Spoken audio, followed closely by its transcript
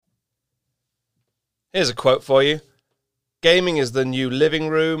Here's a quote for you. Gaming is the new living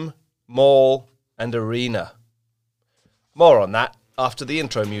room, mall, and arena. More on that after the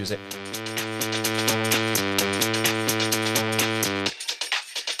intro music.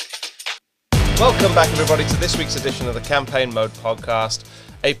 Welcome back, everybody, to this week's edition of the Campaign Mode Podcast,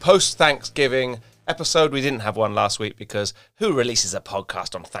 a post-Thanksgiving episode. We didn't have one last week because who releases a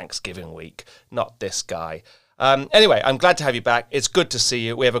podcast on Thanksgiving week? Not this guy. Anyway, I'm glad to have you back. It's good to see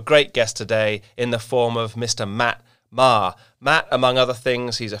you. We have a great guest today in the form of Mr. Matt Maher. Matt, among other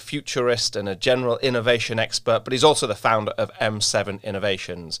things, he's a futurist and a general innovation expert, but he's also the founder of M7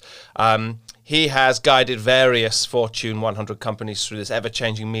 Innovations. He has guided various Fortune 100 companies through this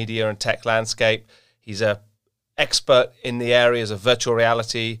ever-changing media and tech landscape. He's an expert in the areas of virtual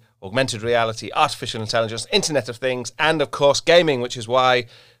reality, augmented reality, artificial intelligence, Internet of Things, and, of course, gaming, which is why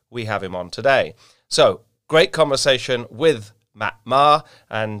we have him on today. So, great conversation with Matt Maher,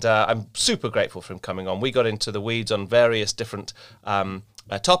 and I'm super grateful for him coming on. We got into the weeds on various different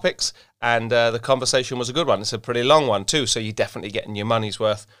topics, and the conversation was a good one. It's a pretty long one too, so you're definitely getting your money's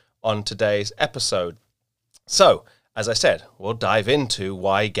worth on today's episode. So, as I said, we'll dive into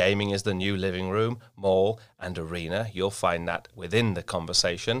why gaming is the new living room, mall, and arena. You'll find that within the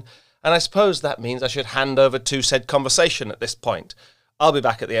conversation, and I suppose that means I should hand over to said conversation at this point. I'll be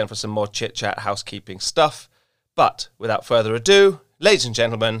back at the end for some more chit-chat, housekeeping stuff. But without further ado, ladies and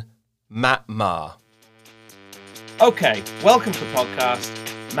gentlemen, Matt Maher. Okay, welcome to the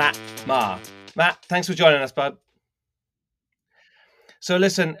podcast, Matt Maher. Matt, thanks for joining us, bud. So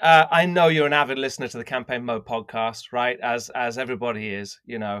listen, I know you're an avid listener to the Campaign Mode Podcast, right? As everybody is,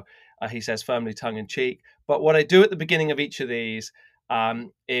 you know, he says firmly tongue-in-cheek. But what I do at the beginning of each of these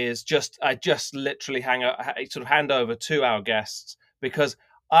is I just literally hand over to our guests, because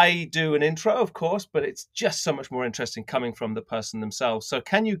I do an intro, of course, but it's just so much more interesting coming from the person themselves. So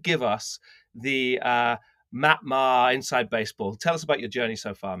can you give us the Matt Maher Inside Baseball? Tell us about your journey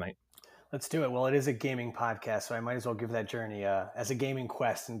so far, mate. Let's do it. Well, it is a gaming podcast, so I might as well give that journey as a gaming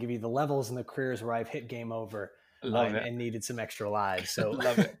quest and give you the levels and the careers where I've hit game over and needed some extra lives. So,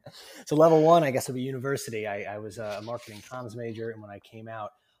 Love it. So level one, I guess, would be university. I was a marketing comms major, and when I came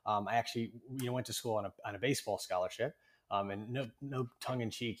out, I actually went to school on a baseball scholarship. And no tongue in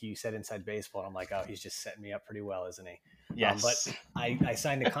cheek, you said Inside Baseball, and I'm like, oh, he's just setting me up pretty well, isn't he? Yes. But I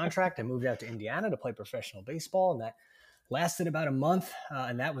signed a contract. I moved out to Indiana to play professional baseball, and that lasted about a month,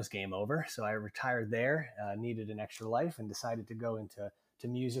 and that was game over. So I retired there, needed an extra life, and decided to go into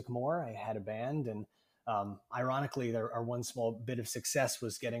music more. I had a band, and ironically, our one small bit of success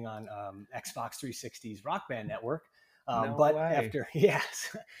was getting on Xbox 360's Rock Band Network. But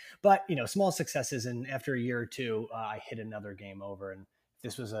small successes, and after a year or two, I hit another game over. And if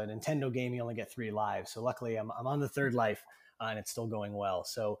this was a Nintendo game, you only get 3 lives. So luckily, I'm on the 3rd life, and it's still going well.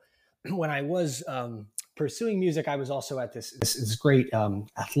 So when I was pursuing music, I was also at this great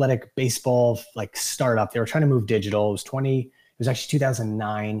athletic baseball startup. They were trying to move digital. It was actually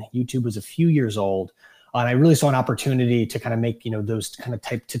 2009. YouTube was a few years old. And I really saw an opportunity to kind of make, those kind of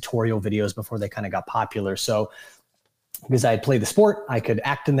type tutorial videos before they kind of got popular. So because I had played the sport, I could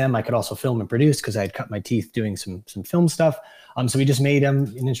act in them. I could also film and produce because I had cut my teeth doing some film stuff. So we just made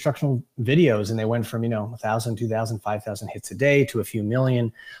them in instructional videos, and they went from 1,000, 2,000, 5,000 hits a day to a few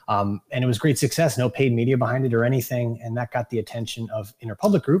million. And it was great success. No paid media behind it or anything, and that got the attention of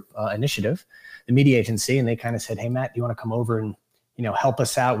Interpublic Group Initiative, the media agency, and they kind of said, "Hey, Matt, do you want to come over and help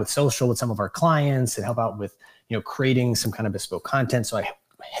us out with social with some of our clients and help out with creating some kind of bespoke content?" So I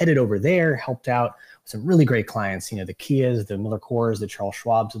headed over there, helped out with some really great clients, the Kias, the Miller Coors, the Charles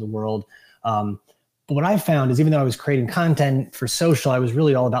Schwabs of the world. But what I found is, even though I was creating content for social, I was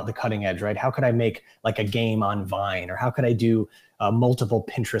really all about the cutting edge, right? How could I make like a game on Vine, or how could I do multiple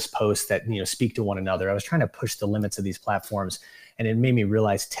Pinterest posts that speak to one another? I was trying to push the limits of these platforms, and it made me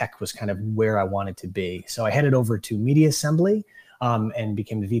realize tech was kind of where I wanted to be. So I headed over to Media Assembly and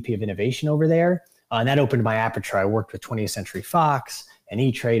became the VP of Innovation over there. And that opened my aperture. I worked with 20th Century Fox and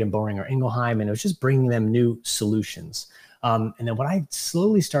E-Trade and Boehringer Ingelheim, and it was just bringing them new solutions. And then what I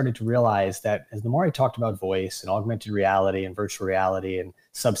slowly started to realize that as the more I talked about voice and augmented reality and virtual reality and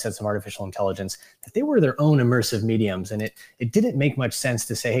subsets of artificial intelligence, that they were their own immersive mediums. And it didn't make much sense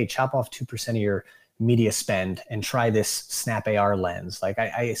to say, hey, chop off 2% of your media spend and try this Snap AR lens. Like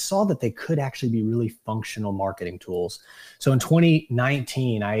I saw that they could actually be really functional marketing tools. So in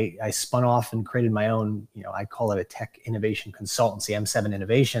 2019, I spun off and created my own, I call it a tech innovation consultancy, M7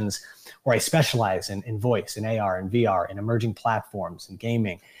 Innovations, where I specialize in voice, in AR, and VR, in emerging platforms, and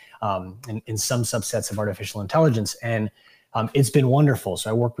gaming, and in some subsets of artificial intelligence. And It's been wonderful. So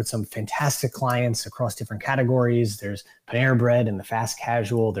I work with some fantastic clients across different categories. There's Panera Bread and the fast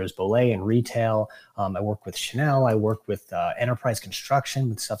casual. There's Bolé and retail. I work with Chanel. I work with enterprise construction,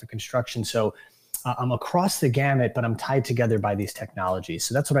 with Suffolk Construction. So I'm across the gamut, but I'm tied together by these technologies.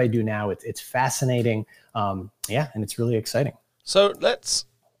 So that's what I do now. It's fascinating. And it's really exciting. So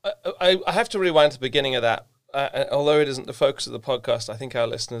I have to rewind to the beginning of that. Although it isn't the focus of the podcast, I think our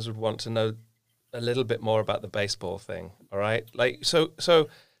listeners would want to know a little bit more about the baseball thing. All right. So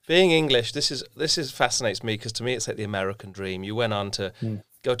being English, this is fascinates me, because to me, it's like the American dream. You went on to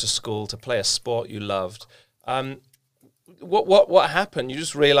go to school to play a sport you loved. What happened? You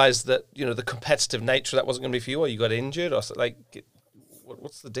just realized that, the competitive nature of that wasn't going to be for you, or you got injured, or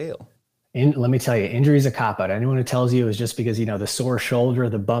what's the deal? Let me tell you, injury is a cop-out. Anyone who tells you it was just because, the sore shoulder,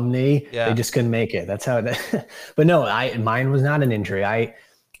 the bum knee, they just couldn't make it. That's how it, but no, mine was not an injury. I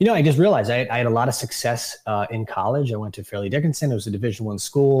just realized I had a lot of success in college. I went to Fairleigh Dickinson. It was a Division I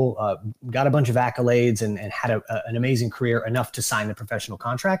school, got a bunch of accolades and had an amazing career, enough to sign the professional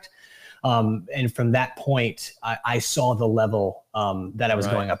contract. And from that point, I saw the level that I was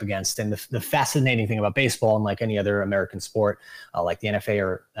going up against. And the fascinating thing about baseball, unlike any other American sport, like the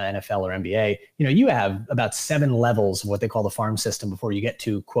NFL or NBA, you have about 7 levels of what they call the farm system before you get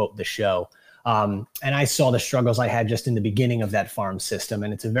to, quote, the show. And I saw the struggles I had just in the beginning of that farm system.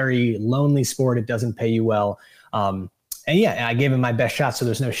 And it's a very lonely sport. It doesn't pay you well. And I gave him my best shot, so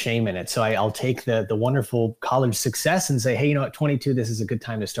there's no shame in it. So I'll take the wonderful college success and say, hey, at 22, this is a good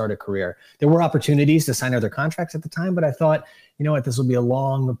time to start a career. There were opportunities to sign other contracts at the time, but I thought, this will be a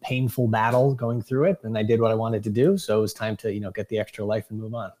long, painful battle going through it. And I did what I wanted to do. So it was time to, get the extra life and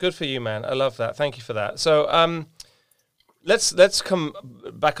move on. Good for you, man. I love that. Thank you for that. So let's come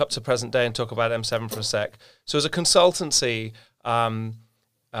back up to present day and talk about M7 for a sec. So as a consultancy,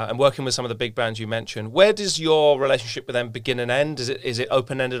 and working with some of the big brands you mentioned, where does your relationship with them begin and end? Is it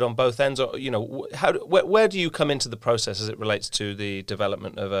open-ended on both ends, or where do you come into the process as it relates to the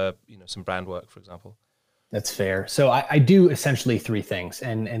development of some brand work, for example? That's fair. So I do essentially 3 things,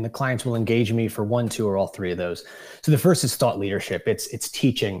 and the clients will engage me for 1, 2, or all 3 of those. So the first is thought leadership. It's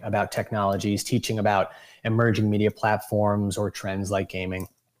teaching about technologies, teaching about emerging media platforms or trends like gaming.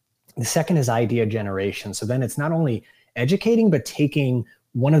 The second is idea generation. So then it's not only educating, but taking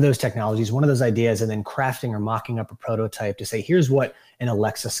one of those technologies, one of those ideas, and then crafting or mocking up a prototype to say, here's what an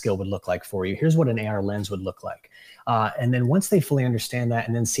Alexa skill would look like for you. Here's what an AR lens would look like. And then once they fully understand that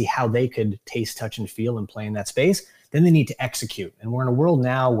and then see how they could taste, touch, and feel and play in that space, then they need to execute. And we're in a world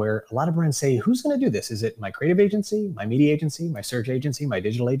now where a lot of brands say, who's going to do this? Is it my creative agency, my media agency, my search agency, my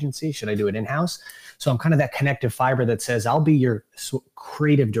digital agency? Should I do it in-house? So I'm kind of that connective fiber that says, I'll be your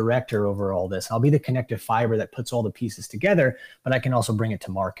creative director over all this. I'll be the connective fiber that puts all the pieces together, but I can also bring it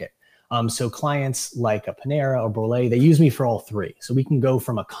to market. So clients like a Panera or Bolé, they use me for all 3. So we can go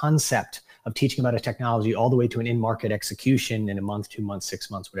from a concept of teaching about a technology all the way to an in-market execution in a month, 2 months,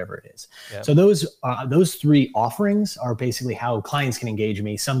 6 months, whatever it is. Yep. So those 3 offerings are basically how clients can engage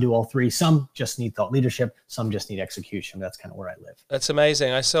me. Some do all 3. Some just need thought leadership. Some just need execution. That's kind of where I live. That's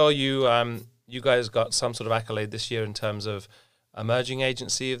amazing. I saw you. You guys got some sort of accolade this year in terms of Emerging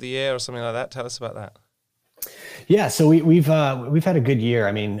Agency of the Year or something like that. Tell us about that. Yeah, so we've had a good year.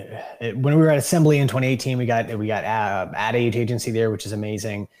 I mean, when we were at Assembly in 2018, we got Ad Age Agency there, which is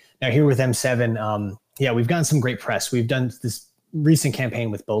amazing. Now here with M7, we've gotten some great press. We've done this recent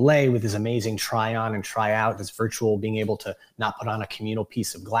campaign with Bolé with this amazing try on and try out, this virtual, being able to not put on a communal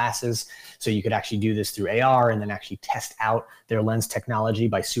piece of glasses. So you could actually do this through AR and then actually test out their lens technology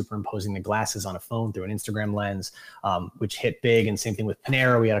by superimposing the glasses on a phone through an Instagram lens, which hit big. And same thing with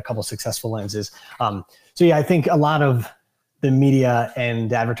Panera. We had a couple successful lenses. I think a lot of the media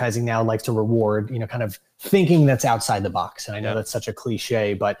and advertising now likes to reward, kind of thinking that's outside the box. And I know that's such a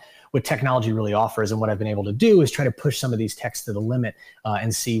cliche, but what technology really offers and what I've been able to do is try to push some of these techs to the limit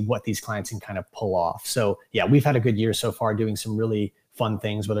and see what these clients can kind of pull off. So we've had a good year so far doing some really fun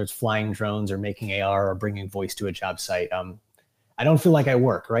things, whether it's flying drones or making AR or bringing voice to a job site. I don't feel like I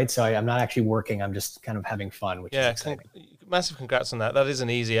work, right? So I'm not actually working. I'm just kind of having fun, which is exciting. Massive congrats on that. That isn't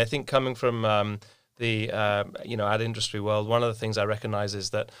easy. I think coming from the ad industry world, one of the things I recognize is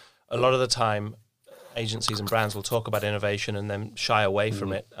that a lot of the time agencies and brands will talk about innovation and then shy away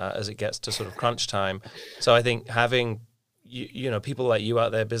from it as it gets to sort of crunch time. So I think having people like you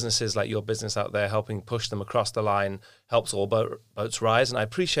out there, businesses like your business out there, helping push them across the line helps all boats rise, and I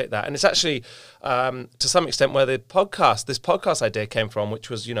appreciate that. And it's actually to some extent where this podcast idea came from, which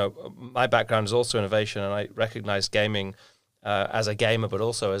was my background is also innovation, and I recognize gaming as a gamer, but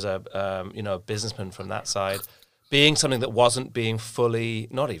also as a businessman from that side, being something that wasn't being fully,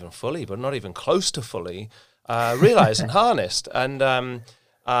 not even fully, but not even close to fully realized and harnessed. And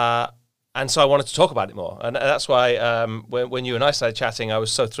so I wanted to talk about it more. And that's why when you and I started chatting, I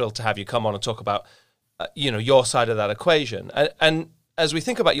was so thrilled to have you come on and talk about, your side of that equation. And as we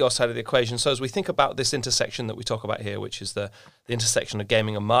think about your side of the equation, so as we think about this intersection that we talk about here, which is the intersection of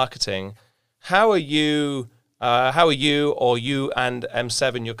gaming and marketing, how are you or you and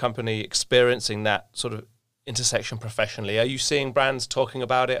M7, your company, experiencing that sort of intersection professionally? Are you seeing brands talking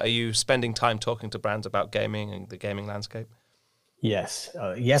about it? Are you spending time talking to brands about gaming and the gaming landscape? Yes.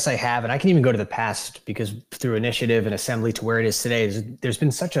 Yes, I have. And I can even go to the past, because through Initiative and Assembly to where it is today, there's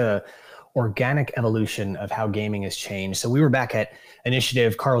been such a organic evolution of how gaming has changed. So we were back at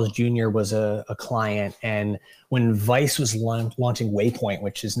Initiative. Carl's Jr. was a client. And when Vice was launching Waypoint,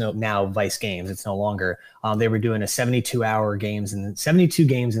 which is now Vice Games, it's no longer, they were doing a 72 games in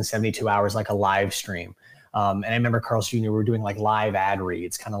 72 hours, like a live stream. And I remember Carl's Jr. we were doing like live ad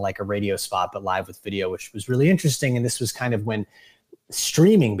reads, kind of like a radio spot, but live with video, which was really interesting. And this was kind of when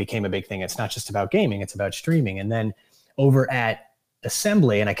streaming became a big thing. It's not just about gaming, it's about streaming. And then over at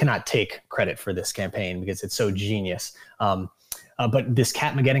Assembly, and I cannot take credit for this campaign because it's so genius, but this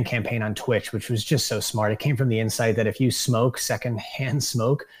Catmageddon campaign on Twitch, which was just so smart. It came from the insight that if you smoke, secondhand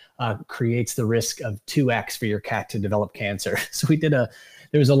smoke creates the risk of 2x for your cat to develop cancer. So there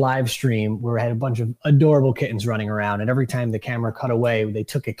was a live stream where I had a bunch of adorable kittens running around, and every time the camera cut away, they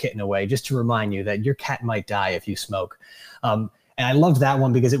took a kitten away just to remind you that your cat might die if you smoke. And I loved that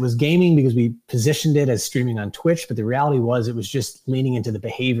one because it was gaming, because we positioned it as streaming on Twitch, but the reality was it was just leaning into the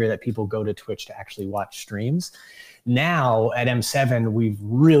behavior that people go to Twitch to actually watch streams. Now at M7, we've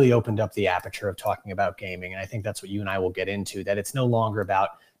really opened up the aperture of talking about gaming. And I think that's what you and I will get into, that it's no longer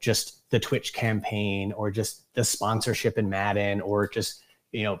about just the Twitch campaign or just the sponsorship in Madden or just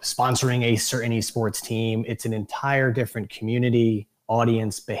sponsoring a certain esports team. It's an entire different community,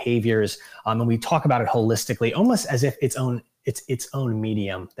 audience, behaviors. And we talk about it holistically, almost as if it's its own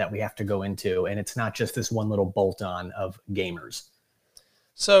medium that we have to go into. And it's not just this one little bolt-on of gamers.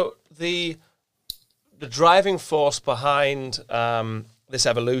 So the driving force behind this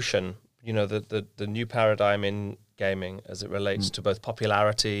evolution, the new paradigm in gaming as it relates to both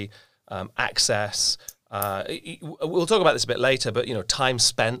popularity, access, we'll talk about this a bit later, but time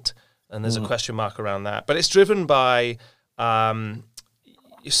spent, and there's a question mark around that. But it's driven by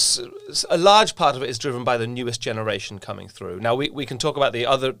a large part of it is driven by the newest generation coming through. Now we can talk about the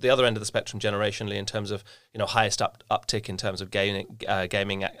other end of the spectrum generationally in terms of highest uptick in terms of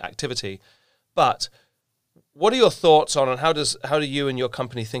gaming activity. But what are your thoughts on, and how do you and your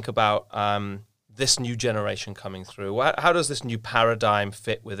company think about this new generation coming through? How does this new paradigm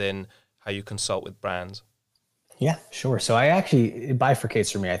fit within how you consult with brands? Yeah, sure. So it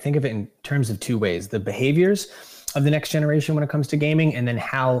bifurcates for me. I think of it in terms of two ways: the behaviors of the next generation when it comes to gaming, and then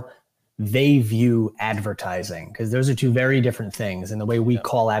how they view advertising, because those are two very different things. And the way we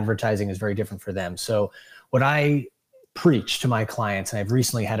call advertising is very different for them. So what I preach to my clients, and I've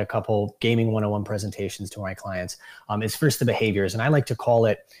recently had a couple gaming 101 presentations to my clients, is first the behaviors. And I like to call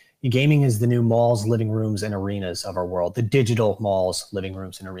it, gaming is the new malls, living rooms, and arenas of our world, the digital malls, living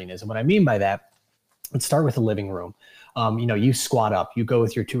rooms, and arenas. And what I mean by that, let's start with the living room. You squat up, you go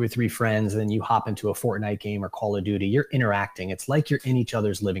with your 2 or 3 friends, and then you hop into a Fortnite game or Call of Duty. You're interacting. It's like you're in each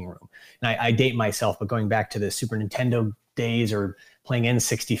other's living room. And I date myself, but going back to the Super Nintendo days or playing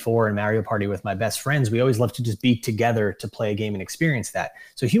N64 and Mario Party with my best friends, we always love to just be together to play a game and experience that.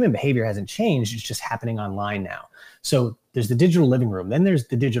 So human behavior hasn't changed. It's just happening online now. So there's the digital living room. Then there's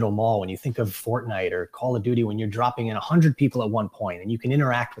the digital mall. When you think of Fortnite or Call of Duty, when you're dropping in 100 people at one point and you can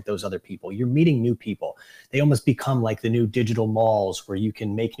interact with those other people, you're meeting new people. They almost become like the new digital malls where you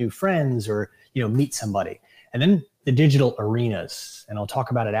can make new friends or, meet somebody. And then the digital arenas, and I'll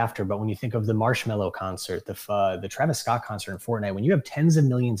talk about it after, but when you think of the Marshmello concert, the Travis Scott concert in Fortnite, when you have tens of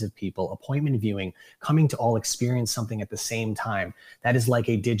millions of people, appointment viewing, coming to all experience something at the same time, that is like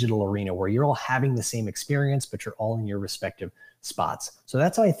a digital arena where you're all having the same experience, but you're all in your respective spots. So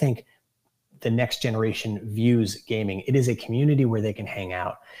that's how I think the next generation views gaming. It is a community where they can hang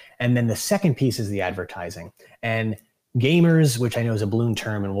out. And then the second piece is the advertising. And gamers, which I know is a balloon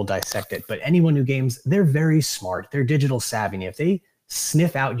term and we'll dissect it, but anyone who games, they're very smart. They're digital savvy. And if they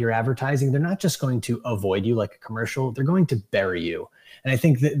sniff out your advertising, they're not just going to avoid you like a commercial, they're going to bury you. And I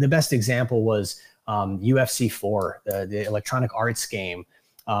think the best example was UFC 4, the Electronic Arts game.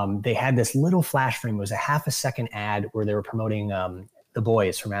 They had this little flash frame. It was a half a second ad where they were promoting The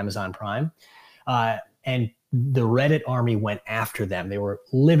Boys from Amazon Prime. And the Reddit army went after them. They were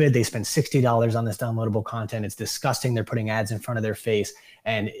livid. They spent $60 on this downloadable content. It's disgusting. They're putting ads in front of their face.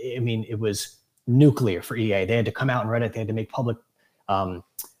 And it was nuclear for EA. They had to come out on Reddit. They had to make public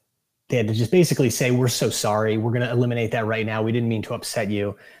they had to just basically say, we're so sorry. We're going to eliminate that right now. We didn't mean to upset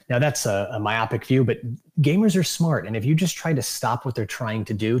you. Now that's a myopic view, but gamers are smart. And if you just try to stop what they're trying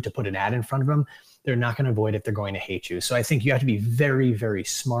to do, to put an ad in front of them, they're not going to avoid it. They're going to hate you. So I think you have to be very, very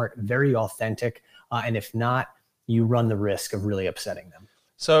smart, very authentic. And if not, you run the risk of really upsetting them.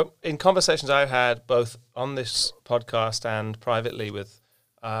 So in conversations I've had both on this podcast and privately with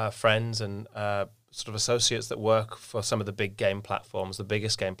friends and sort of associates that work for some of the big game platforms, the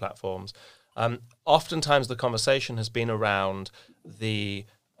biggest game platforms, oftentimes the conversation has been around the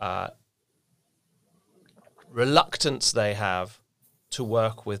reluctance they have to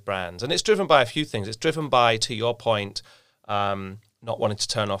work with brands. And it's driven by a few things. It's driven by, to your point, not wanting to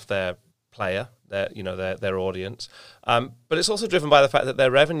turn off their player, their audience. But it's also driven by the fact that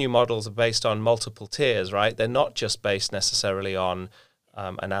their revenue models are based on multiple tiers, right? They're not just based necessarily on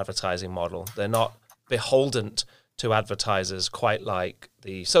an advertising model. They're not beholden to advertisers quite like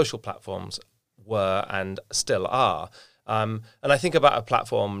the social platforms were and still are. And I think about a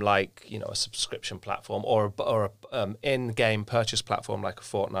platform like, a subscription platform or a in-game purchase platform like a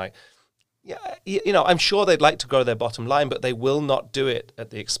Fortnite. Yeah, I'm sure they'd like to grow their bottom line, but they will not do it at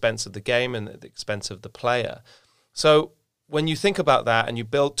the expense of the game and at the expense of the player. So when you think about that and you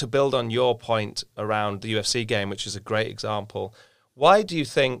build on your point around the UFC game, which is a great example, why do you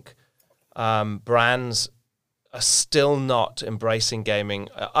think brands are still not embracing gaming,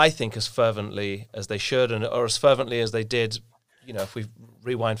 I think, as fervently as they should, or as fervently as they did, if we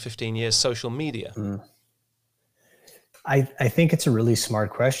rewind 15 years, social media? I think it's a really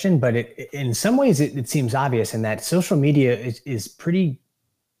smart question, but in some ways it seems obvious in that social media is pretty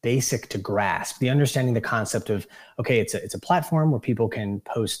basic to grasp. The understanding the concept of, okay, it's a platform where people can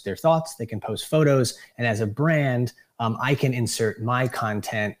post their thoughts, they can post photos, and as a brand, I can insert my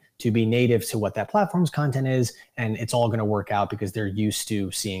content to be native to what that platform's content is, and it's all going to work out because they're used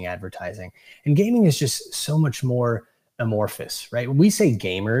to seeing advertising. And gaming is just so much more amorphous, right? When we say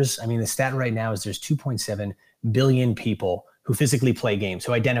gamers, I mean, the stat right now is there's 2.7 billion people who physically play games,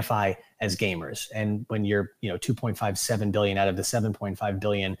 who identify as gamers. And when you're, 2.57 billion out of the 7.5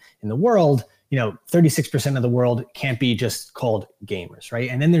 billion in the world, 36% of the world can't be just called gamers, right?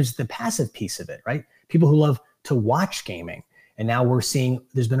 And then there's the passive piece of it, right? People who love to watch gaming. And now we're seeing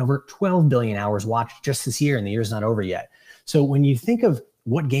there's been over 12 billion hours watched just this year, and the year's not over yet. So when you think of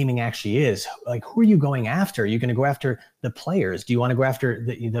what gaming actually is, like, who are you going after? Are you going to go after the players? Do you want to go after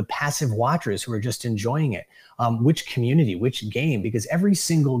the passive watchers who are just enjoying it? Which community, which game? Because every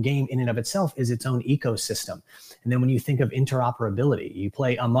single game in and of itself is its own ecosystem. And then when you think of interoperability, you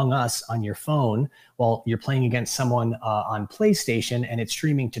play Among Us on your phone while you're playing against someone on PlayStation, and it's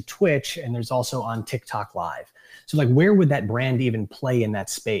streaming to Twitch, and there's also on TikTok Live. So like, where would that brand even play in that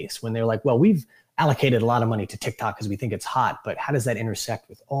space when they're like, well, we've allocated a lot of money to TikTok because we think it's hot, but how does that intersect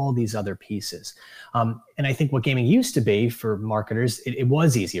with all these other pieces? And I think what gaming used to be for marketers, it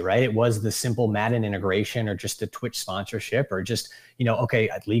was easy, right? It was the simple Madden integration or just a Twitch sponsorship or just, okay,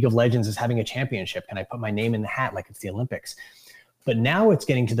 League of Legends is having a championship. Can I put my name in the hat like it's the Olympics? But now it's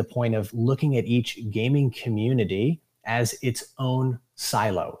getting to the point of looking at each gaming community as its own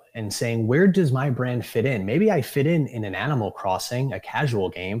silo and saying, where does my brand fit in? Maybe I fit in an Animal Crossing, a casual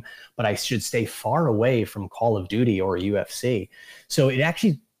game, but I should stay far away from Call of Duty or UFC. So it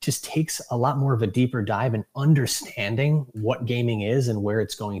actually just takes a lot more of a deeper dive in understanding what gaming is and where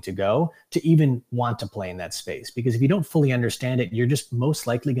it's going to go to even want to play in that space. Because if you don't fully understand it, you're just most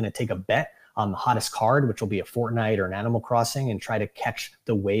likely going to take a bet on the hottest card, which will be a Fortnite or an Animal Crossing, and try to catch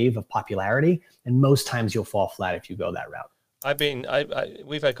the wave of popularity. And most times you'll fall flat if you go that route.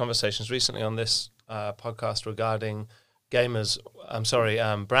 We've had conversations recently on this podcast regarding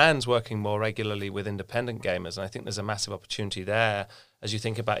brands working more regularly with independent gamers. And I think there's a massive opportunity there as you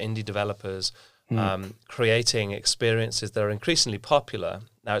think about indie developers creating experiences that are increasingly popular.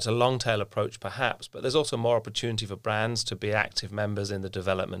 Now, it's a long tail approach perhaps, but there's also more opportunity for brands to be active members in the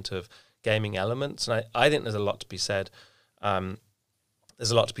development of gaming elements. And I think there's a lot to be said. There's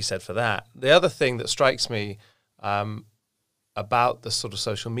a lot to be said for that. The other thing that strikes me about the sort of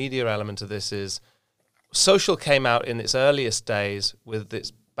social media element of this is social came out in its earliest days with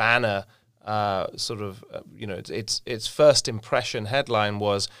its banner its first impression headline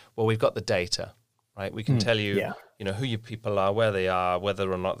was, well, we've got the data, right? We can tell you, who your people are, where they are,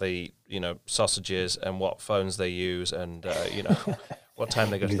 whether or not they, sausages and what phones they use and, what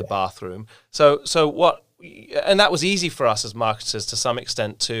time they go to the bathroom. So what, and that was easy for us as marketers to some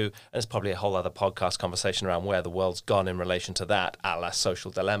extent too, and it's probably a whole other podcast conversation around where the world's gone in relation to that, a la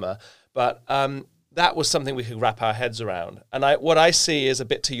Social Dilemma. But that was something we could wrap our heads around. And what I see is a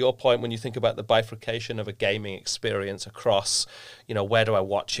bit to your point when you think about the bifurcation of a gaming experience across, where do I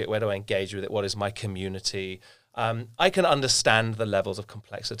watch it? Where do I engage with it? What is my community? I can understand the levels of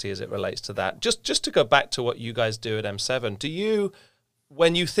complexity as it relates to that. Just to go back to what you guys do at M7, do you,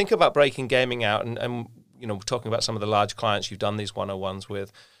 when you think about breaking gaming out and talking about some of the large clients you've done these 101s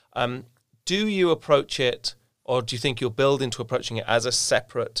with, do you approach it, or do you think you'll build into approaching it as a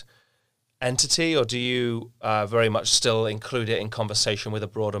separate entity, or do you very much still include it in conversation with a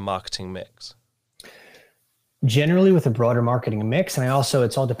broader marketing mix? Generally with a broader marketing mix. And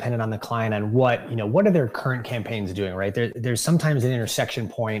it's all dependent on the client on what are their current campaigns doing, right? There's sometimes an intersection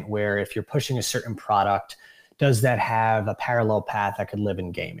point where if you're pushing a certain product, does that have a parallel path that could live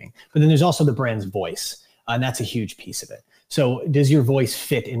in gaming? But then there's also the brand's voice, and that's a huge piece of it. So does your voice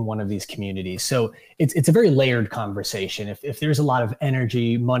fit in one of these communities? So it's a very layered conversation. If there's a lot of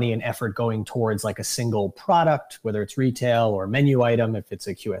energy, money, and effort going towards like a single product, whether it's retail or menu item, if it's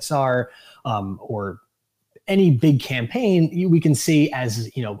a QSR, or any big campaign, we can see as,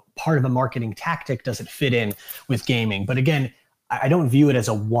 part of a marketing tactic, does it fit in with gaming? But again, I don't view it as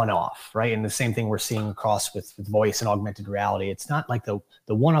a one-off, right? And the same thing we're seeing across with voice and augmented reality. It's not like the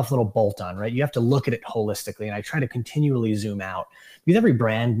one-off little bolt-on, right? You have to look at it holistically. And I try to continually zoom out, because every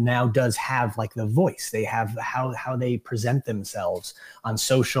brand now does have like the voice. They have how they present themselves on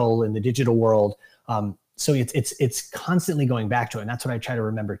social, in the digital world. So it's constantly going back to it. And that's what I try to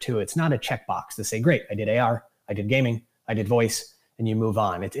remember too. It's not a checkbox to say, great, I did AR, I did gaming, I did voice, and you move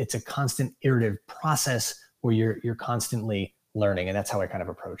on. It's a constant iterative process where you're constantly learning. And that's how I kind of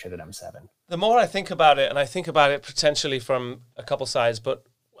approach it at M7. The more I think about it, and I think about it potentially from a couple sides, but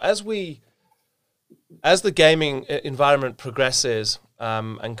as the gaming environment progresses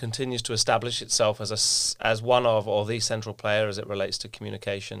and continues to establish itself as one of, or the central player as it relates to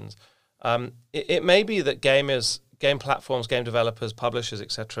communications, it may be that game platforms, game developers, publishers,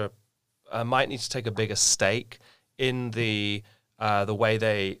 etc., might need to take a bigger stake in the way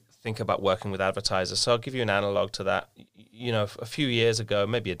they think about working with advertisers. So I'll give you an analog to that. A few years ago,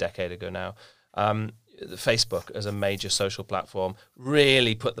 maybe a decade ago now, Facebook as a major social platform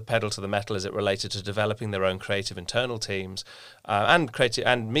really put the pedal to the metal as it related to developing their own creative internal teams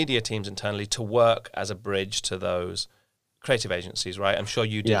and media teams internally to work as a bridge to those creative agencies, right? I'm sure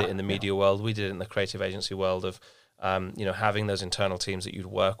you did it in the media world. We did it in the creative agency world of, having those internal teams that you'd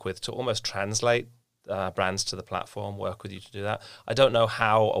work with to almost translate brands to the platform, work with you to do that. I don't know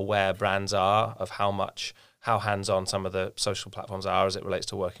how aware brands are of how hands-on some of the social platforms are as it relates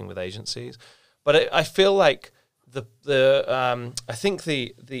to working with agencies. But I feel like I think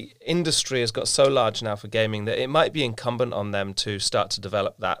the industry has got so large now for gaming that it might be incumbent on them to start to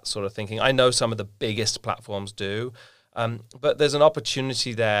develop that sort of thinking. I know some of the biggest platforms do, but there's an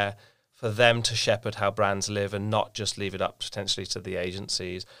opportunity there for them to shepherd how brands live and not just leave it up potentially to the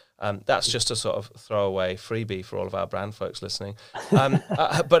agencies. That's just a sort of throwaway freebie for all of our brand folks listening.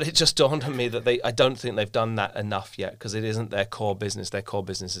 But it just dawned on me that I don't think they've done that enough yet, because it isn't their core business. Their core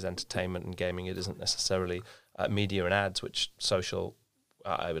business is entertainment and gaming. It isn't necessarily media and ads, which social,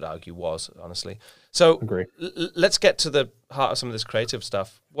 I would argue, was, honestly. So let's get to the heart of some of this creative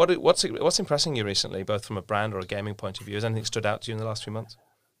stuff. What's impressing you recently, both from a brand or a gaming point of view? Has anything stood out to you in the last few months?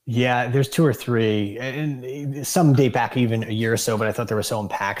 Yeah, there's two or three, and some date back even a year or so, but I thought they were so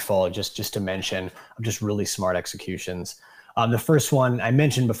impactful, just to mention, of just really smart executions. The first one I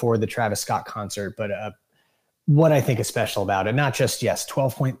mentioned before, the Travis Scott concert, but what I think is special about it, not just, getting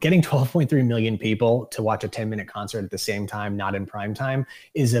 12.3 million people to watch a 10-minute concert at the same time, not in prime time,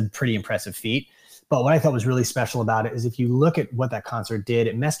 is a pretty impressive feat. But what I thought was really special about it is if you look at what that concert did,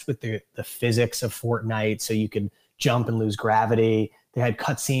 it messed with the physics of Fortnite, so you could jump and lose gravity. They had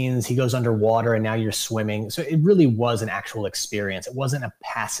cutscenes. He goes underwater and now you're swimming. So it really was an actual experience. It wasn't a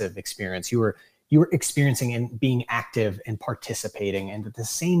passive experience. You were experiencing and being active and participating. And at the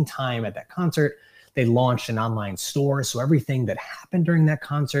same time at that concert, they launched an online store. So everything that happened during that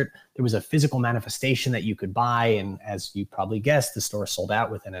concert, there was a physical manifestation that you could buy. And as you probably guessed, the store sold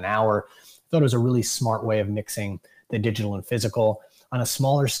out within an hour. I thought it was a really smart way of mixing the digital and physical. On a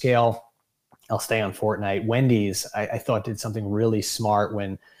smaller scale, I'll stay on Fortnite. Wendy's, I thought, did something really smart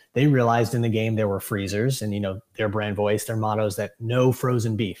when they realized in the game there were freezers, and their brand voice, their motto is that no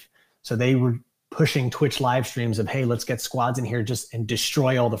frozen beef. So they were pushing Twitch live streams of, hey, let's get squads in here and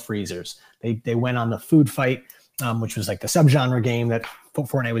destroy all the freezers. They went on the food fight, which was like the subgenre game that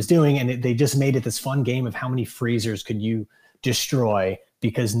Fortnite was doing, and they just made it this fun game of how many freezers could you destroy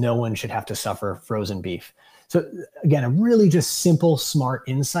because no one should have to suffer frozen beef. So again, a really just simple, smart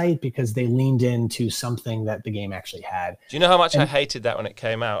insight because they leaned into something that the game actually had. Do you know how much I hated that when it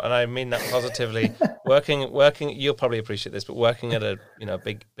came out? And I mean that positively. working, you'll probably appreciate this, but working at a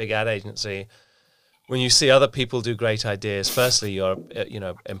big ad agency, when you see other people do great ideas, firstly you're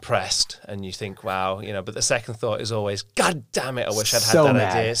impressed and you think, wow, but the second thought is always, God damn it, I wish I'd had that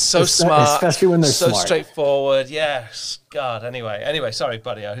idea. It's so smart, especially when they're so smart. Straightforward. Yes, God. Anyway, sorry,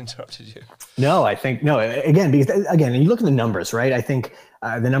 buddy, I interrupted you. No, I think again, because again, you look at the numbers, right? I think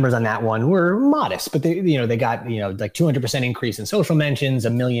the numbers on that one were modest, but they got like 200% increase in social mentions,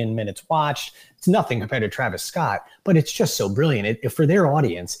 1 million minutes watched. It's nothing compared to Travis Scott, but it's just so brilliant. For their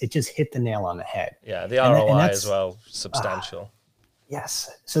audience, it just hit the nail on the head. Yeah, the ROI as well, substantial. Yes.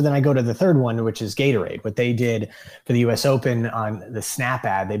 So then I go to the third one, which is Gatorade. What they did for the US Open on the Snap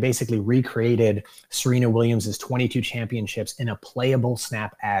ad, they basically recreated Serena Williams' 22 championships in a playable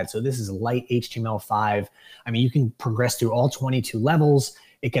Snap ad. So this is light HTML5. I mean, you can progress through all 22 levels.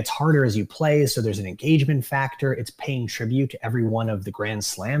 It gets harder as you play. So there's an engagement factor. It's paying tribute to every one of the Grand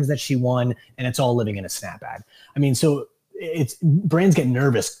Slams that she won. And it's all living in a Snap ad. I mean, so brands get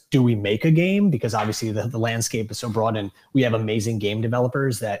nervous. Do we make a game? Because obviously the landscape is so broad and we have amazing game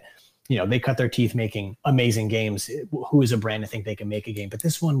developers that, they cut their teeth making amazing games. Who is a brand to think they can make a game? But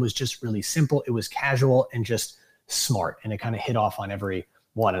this one was just really simple. It was casual and just smart. And it kind of hit off on every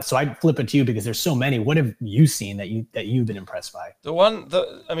one. And so I'd flip it to you because there's so many. What have you seen that you've been impressed by?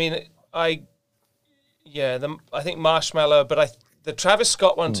 I think Marshmallow, but the Travis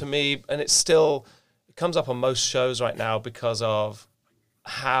Scott one to me, and it's still, it comes up on most shows right now because of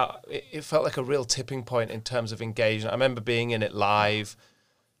how it felt like a real tipping point in terms of engagement. I remember being in it live.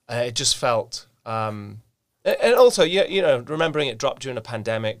 It just felt, and also, remembering it dropped during a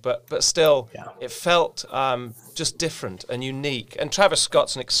pandemic, but still, It felt just different and unique. And Travis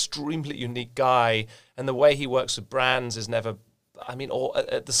Scott's an extremely unique guy, and the way he works with brands is never,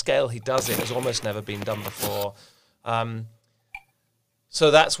 at the scale he does it has almost never been done before.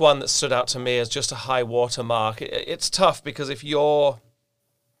 So that's one that stood out to me as just a high watermark. It's tough because if you're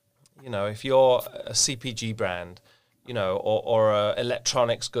a CPG brand, or a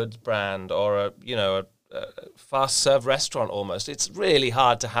electronics goods brand, or a fast serve restaurant almost, it's really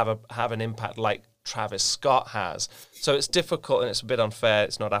hard to have an impact like Travis Scott has. So it's difficult and it's a bit unfair.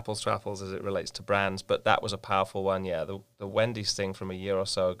 It's not apples to apples as it relates to brands, but that was a powerful one. Yeah, the Wendy's thing from a year or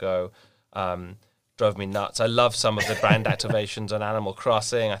so ago drove me nuts. I love some of the brand activations on Animal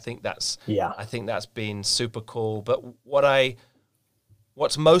Crossing. I think that's been super cool. But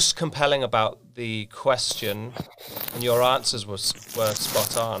what's most compelling about the question, and your answers were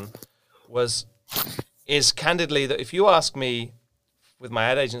spot on, is candidly that if you ask me, with my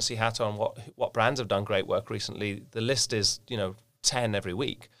ad agency hat on, what brands have done great work recently, the list is 10 every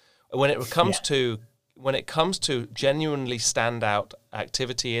week. When it comes to genuinely standout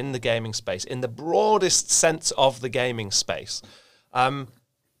activity in the gaming space, in the broadest sense of the gaming space,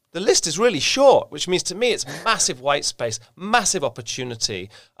 the list is really short, which means to me it's massive white space, massive opportunity.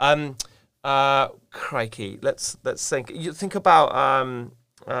 Crikey, let's think. You think about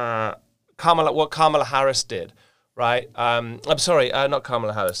what Kamala Harris did, right? I'm sorry, not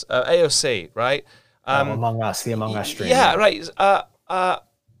Kamala Harris, AOC, right? Among Us, the Among Us stream. Yeah, right.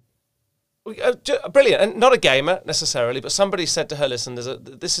 Brilliant, and not a gamer necessarily, but somebody said to her, listen,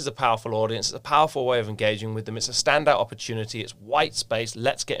 this is a powerful audience, it's a powerful way of engaging with them, it's a standout opportunity, it's white space,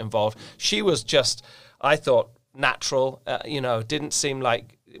 let's get involved. She was just, I thought, natural, didn't seem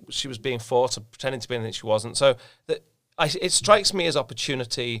like she was being forced or pretending to be anything she wasn't. So it strikes me as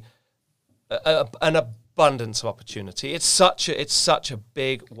opportunity, an abundance of opportunity. It's such a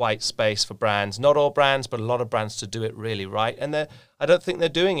big white space for brands, not all brands, but a lot of brands to do it really right, and I don't think they're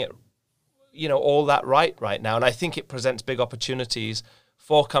doing it all that right now. And I think it presents big opportunities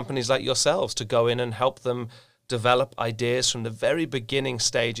for companies like yourselves to go in and help them develop ideas from the very beginning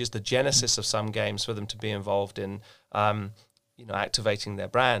stages, the genesis of some games, for them to be involved in, activating their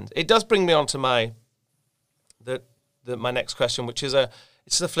brand. It does bring me on to my next question, which is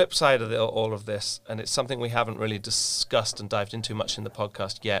it's the flip side of all of this, and it's something we haven't really discussed and dived into much in the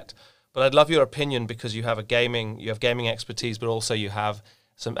podcast yet. But I'd love your opinion because you have gaming expertise, but also you have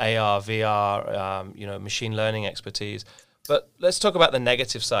some AR, VR, machine learning expertise. But let's talk about the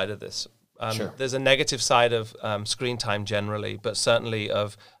negative side of this. Sure. There's a negative side of screen time generally, but certainly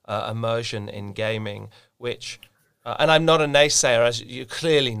of immersion in gaming, which, and I'm not a naysayer, as you're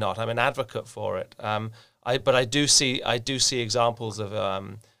clearly not. I'm an advocate for it. But I do see examples of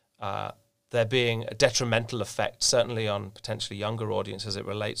there being a detrimental effect, certainly on potentially younger audiences as it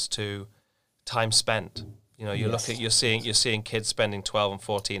relates to time spent. you're seeing kids spending 12 and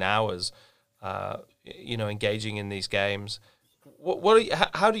 14 hours, engaging in these games.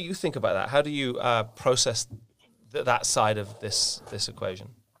 How do you think about that? How do you process that side of this equation?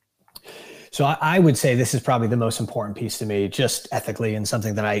 So I would say this is probably the most important piece to me, just ethically, and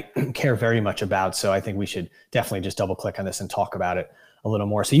something that I care very much about. So I think we should definitely just double click on this and talk about it a little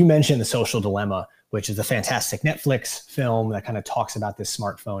more. So you mentioned The Social Dilemma, which is a fantastic Netflix film that kind of talks about this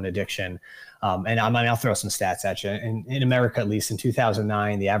smartphone addiction. And I'll throw some stats at you. In America, at least in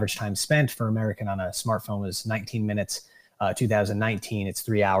 2009, the average time spent for American on a smartphone was 19 minutes. 2019, it's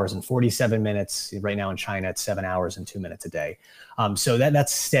 3 hours and 47 minutes. Right now in China, it's 7 hours and 2 minutes a day. So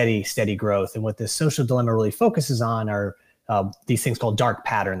that's steady growth. And what this Social Dilemma really focuses on are these things called dark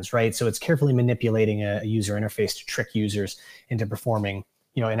patterns, right? So it's carefully manipulating a user interface to trick users into performing,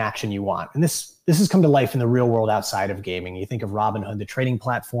 an action you want. And this has come to life in the real world outside of gaming. You think of Robinhood, the trading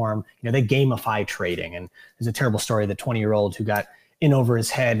platform, they gamify trading. And there's a terrible story of the 20-year-old who got in over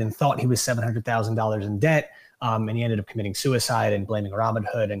his head and thought he was $700,000 in debt. And he ended up committing suicide and blaming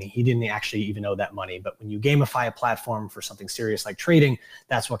Robinhood, and he didn't actually even owe that money. But when you gamify a platform for something serious like trading,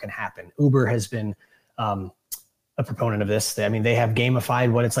 that's what can happen. Uber has been a proponent of this. I mean, they have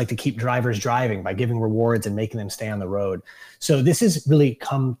gamified what it's like to keep drivers driving by giving rewards and making them stay on the road. So this has really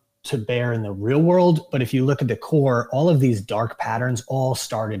come to bear in the real world. But if you look at the core, all of these dark patterns all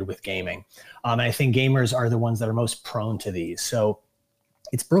started with gaming. And I think gamers are the ones that are most prone to these. So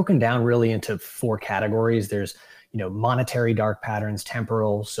it's broken down really into 4 categories. There's, monetary dark patterns,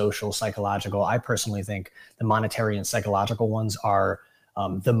 temporal, social, psychological. I personally think the monetary and psychological ones are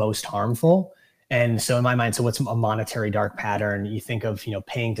the most harmful. And so in my mind, so what's a monetary dark pattern? You think of,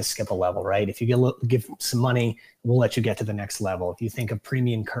 paying to skip a level, right? If you give some money, we'll let you get to the next level. If you think of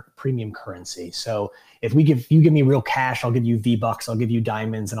premium currency. So if you give me real cash, I'll give you V-Bucks, I'll give you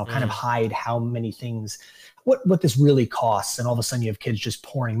diamonds, and I'll kind of hide how many things, what this really costs. And all of a sudden you have kids just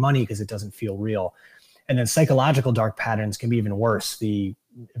pouring money because it doesn't feel real. And then psychological dark patterns can be even worse. The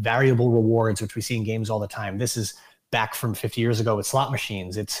variable rewards, which we see in games all the time. This is back from 50 years ago with slot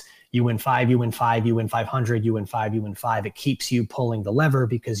machines. It's you win 5, you win 5, you win 500, you win 5, you win 5. It keeps you pulling the lever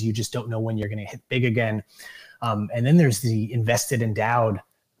because you just don't know when you're going to hit big again. And then there's the invested endowed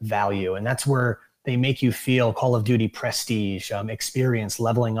value. And that's where they make you feel Call of Duty prestige, experience,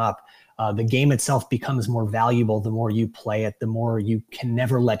 leveling up. The game itself becomes more valuable the more you play it, the more you can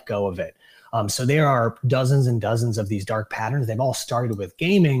never let go of it. So there are dozens and dozens of these dark patterns. They've all started with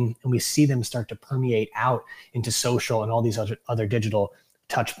gaming, and we see them start to permeate out into social and all these other digital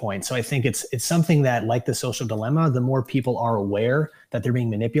touch points. So I think it's something that, like the Social Dilemma, the more people are aware that they're being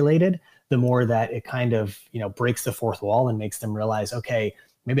manipulated, the more that it kind of, breaks the fourth wall and makes them realize, okay,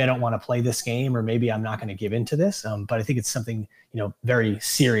 maybe I don't want to play this game, or maybe I'm not going to give into this. But I think it's something, very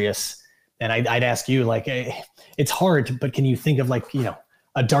serious. And I'd ask you, it's hard, but can you think of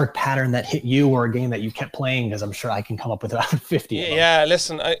a dark pattern that hit you, or a game that you kept playing? Because I'm sure I can come up with about 50 of them. Yeah,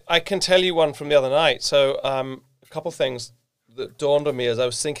 listen, I can tell you one from the other night. So a couple things that dawned on me as I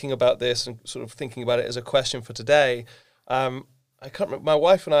was thinking about this and sort of thinking about it as a question for today. I can't remember. My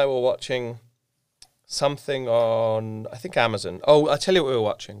wife and I were watching something on, I think, Amazon. Oh, I'll tell you what we were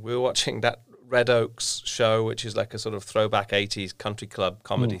watching. We were watching that Red Oaks show, which is like a sort of throwback 80s country club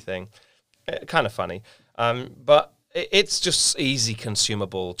comedy thing. Kind of funny. But it's just easy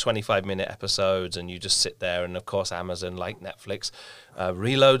consumable, 25-minute episodes, and you just sit there. And, of course, Amazon, like Netflix,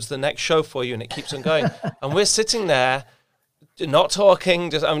 reloads the next show for you, and it keeps on going. And we're sitting there not talking,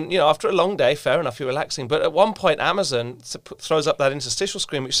 just after a long day, fair enough, you're relaxing. But at one point, Amazon throws up that interstitial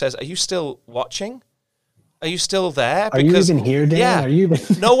screen which says, "Are you still watching? Are you still there? Because, are you even here, Dan? Yeah, are you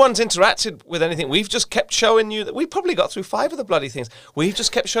even... No one's interacted with anything. We've just kept showing you that we probably got through 5 of the bloody things. We've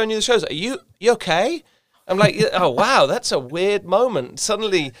just kept showing you the shows. Are you okay?" I'm like, oh, wow, that's a weird moment.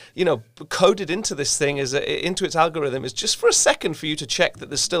 Suddenly, coded into this thing, into its algorithm, is just for a second for you to check that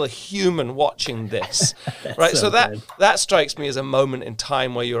there's still a human watching this. Right? So that strikes me as a moment in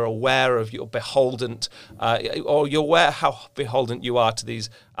time where you're aware of your beholden, or you're aware how beholden you are to these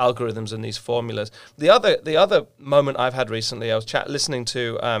algorithms and these formulas. The other moment I've had recently, I was listening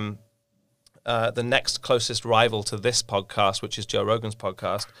to the next closest rival to this podcast, which is Joe Rogan's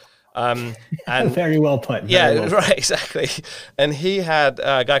podcast. And very well put. Right, exactly. And he had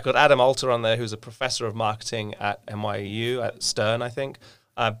a guy called Adam Alter on there, who's a professor of marketing at NYU, at Stern, I think.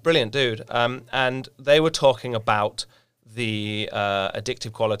 Brilliant dude. And they were talking about the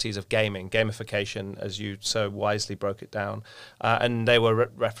addictive qualities of gaming, gamification, as you so wisely broke it down. And they were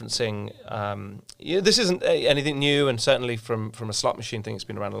referencing, this isn't anything new, and certainly from a slot machine thing, it's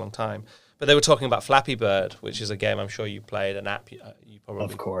been around a long time. But they were talking about Flappy Bird, which is a game I'm sure you played, an app you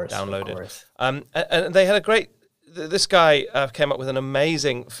probably downloaded. Of course. And they had a great... This guy came up with an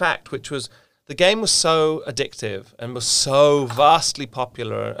amazing fact, which was the game was so addictive and was so vastly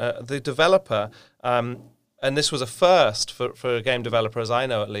popular. The developer, and this was a first for a game developer, as I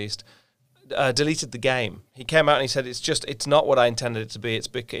know at least, deleted the game. He came out and he said, it's not what I intended it to be.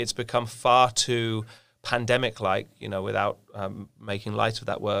 It's become far too pandemic-like, without making light of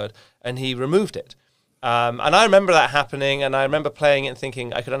that word, and he removed it. And I remember that happening, and I remember playing it and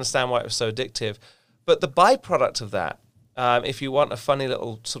thinking I could understand why it was so addictive. But the byproduct of that, if you want a funny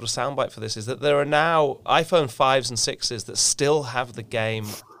little sort of soundbite for this, is that there are now iPhone 5s and 6s that still have the game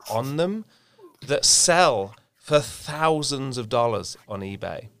on them that sell for thousands of dollars on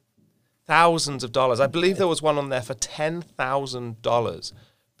eBay. Thousands of dollars. I believe there was one on there for $10,000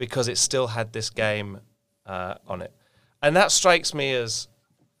 because it still had this game on it. And that strikes me as,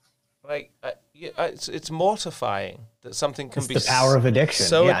 like, it's mortifying that something can be the power of addiction.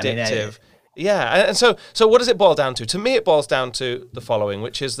 So addictive. Yeah, and so what does it boil down to? To me, it boils down to the following,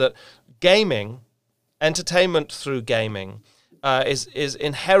 which is that gaming, entertainment through gaming, is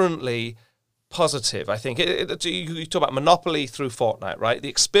inherently positive. I think you talk about Monopoly through Fortnite, right? The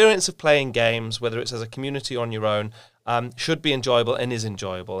experience of playing games, whether it's as a community or on your own, should be enjoyable and is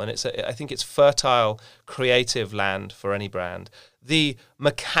enjoyable. And I think it's fertile, creative land for any brand. The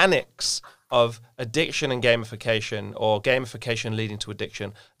mechanics of addiction and gamification, or gamification leading to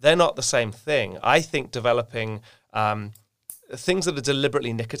addiction, they're not the same thing. I think developing things that are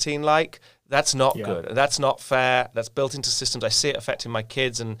deliberately nicotine-like, that's not good. That's not fair. That's built into systems. I see it affecting my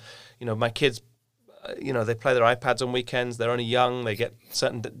kids, and my kids, they play their iPads on weekends. They're only young. They get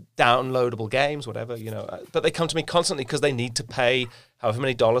certain downloadable games, whatever, but they come to me constantly because they need to pay however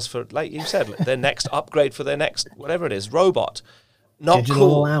many dollars for, like you said, their next upgrade for their next, whatever it is, robot. Not digital cool.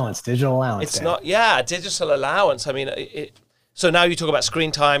 Digital allowance. It's not, digital allowance. I mean, so now you talk about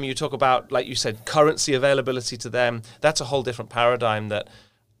screen time, you talk about, like you said, currency availability to them. That's a whole different paradigm that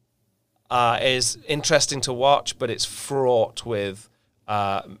is interesting to watch, but it's fraught with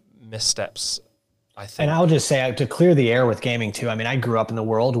missteps, I think. And I'll just say, to clear the air with gaming too, I mean, I grew up in the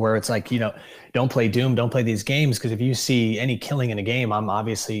world where it's like, don't play Doom, don't play these games, because if you see any killing in a game, I'm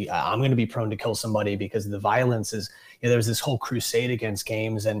going to be prone to kill somebody, because the violence is, there's this whole crusade against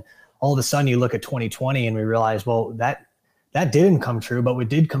games. And all of a sudden you look at 2020 and we realize, well, that didn't come true, but what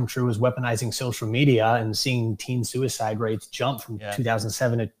did come true was weaponizing social media and seeing teen suicide rates jump from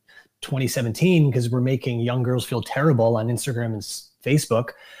 2007 to 2017, because we're making young girls feel terrible on Instagram and Facebook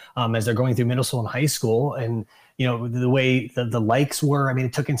as they're going through middle school and high school. And, the way the likes were, I mean,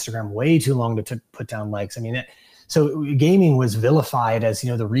 it took Instagram way too long to put down likes. I mean, so gaming was vilified as,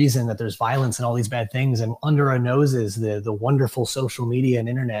 the reason that there's violence and all these bad things. And under our noses, the wonderful social media and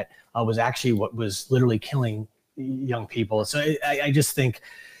internet was actually what was literally killing young people. So I just think,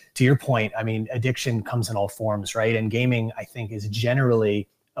 to your point, I mean, addiction comes in all forms, right? And gaming, I think, is generally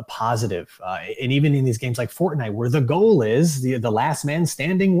a positive. And even in these games like Fortnite, where the goal is the last man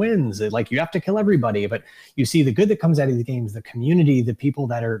standing wins, like you have to kill everybody, but you see the good that comes out of the games, the community, the people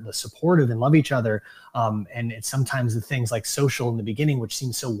that are supportive and love each other. And it's sometimes the things like social in the beginning, which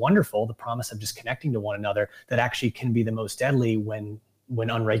seems so wonderful, the promise of just connecting to one another, that actually can be the most deadly when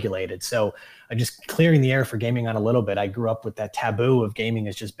unregulated. So just clearing the air for gaming on a little bit. I grew up with that taboo of gaming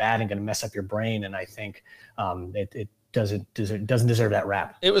is just bad and going to mess up your brain. And I think it doesn't deserve that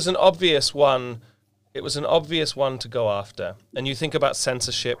rap. It was an obvious one. It was an obvious one to go after. And you think about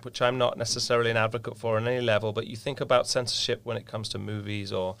censorship, which I'm not necessarily an advocate for on any level, but you think about censorship when it comes to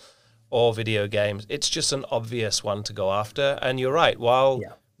movies or video games. It's just an obvious one to go after. And you're right. While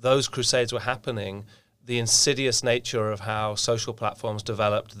those crusades were happening, the insidious nature of how social platforms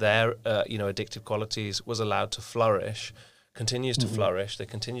developed their addictive qualities was allowed to flourish. Continues to flourish. They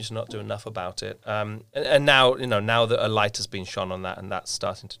continue to not do enough about it. And now, now that a light has been shone on that, and that's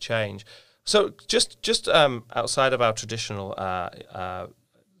starting to change. So just outside of our traditional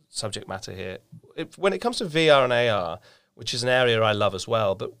subject matter here, when it comes to VR and AR, which is an area I love as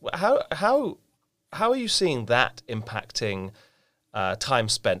well, but how are you seeing that impacting time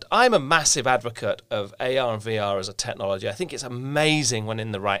spent? I'm a massive advocate of AR and VR as a technology. I think it's amazing when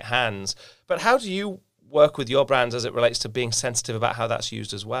in the right hands. But how do you work with your brands as it relates to being sensitive about how that's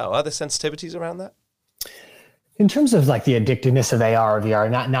used as well? Are there sensitivities around that? In terms of like the addictiveness of AR or VR,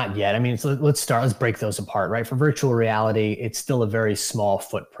 not yet. I mean, let's break those apart, right? For virtual reality, it's still a very small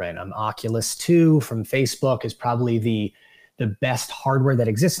footprint. Oculus 2 from Facebook is probably the best hardware that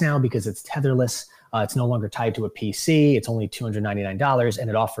exists now because it's tetherless. It's no longer tied to a PC. It's only $299, and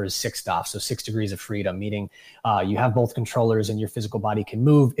it offers 6 DoF, so 6 degrees of freedom, meaning you have both controllers and your physical body can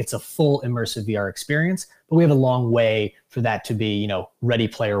move. It's a full immersive VR experience, but we have a long way for that to be, Ready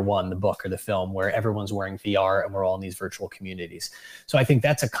Player One, the book or the film, where everyone's wearing VR and we're all in these virtual communities. So I think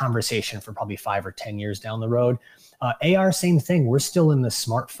that's a conversation for probably 5 or 10 years down the road. AR, same thing. We're still in the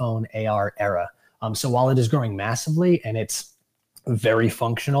smartphone AR era. So while it is growing massively and it's very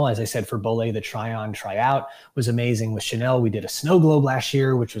functional, as I said, for Bollé, the try on, try out was amazing. With Chanel, we did a snow globe last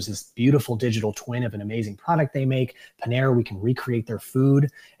year, which was this beautiful digital twin of an amazing product they make. Panera, we can recreate their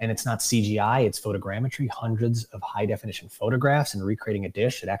food, and it's not CGI, it's photogrammetry, hundreds of high definition photographs, and recreating a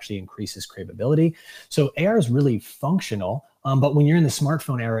dish. It actually increases craveability. So AR is really functional. But when you're in the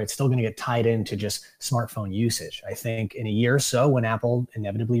smartphone era, it's still going to get tied into just smartphone usage. I think in a year or so, when Apple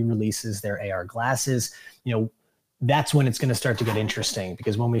inevitably releases their AR glasses, that's when it's going to start to get interesting,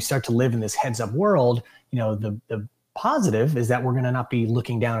 because when we start to live in this heads up world, the positive is that we're going to not be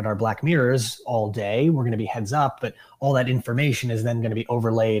looking down at our black mirrors all day. We're going to be heads up, but all that information is then going to be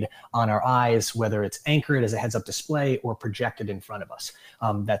overlaid on our eyes, whether it's anchored as a heads up display or projected in front of us.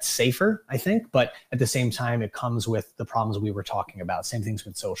 That's safer, I think, but at the same time, it comes with the problems we were talking about. Same things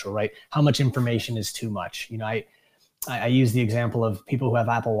with social, right? How much information is too much? I use the example of people who have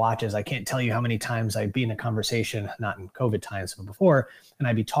Apple Watches. I can't tell you how many times I'd be in a conversation, not in COVID times, but before, and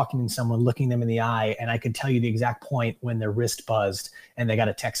I'd be talking to someone, looking them in the eye, and I could tell you the exact point when their wrist buzzed and they got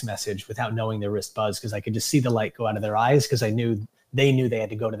a text message without knowing their wrist buzzed, because I could just see the light go out of their eyes, because I knew they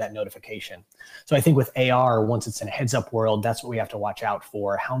had to go to that notification. So I think with AR, once it's in a heads up world, that's what we have to watch out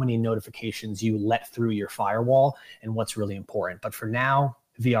for, how many notifications you let through your firewall and what's really important. But for now,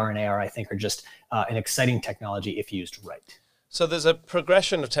 VR and AR, I think, are just an exciting technology if used right. So there's a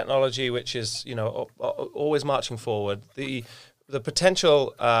progression of technology which is, always marching forward. The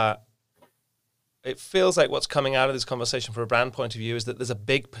potential, it feels like what's coming out of this conversation from a brand point of view is that there's a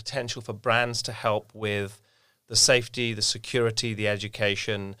big potential for brands to help with the safety, the security, the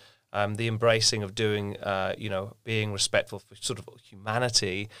education, the embracing of doing, being respectful for sort of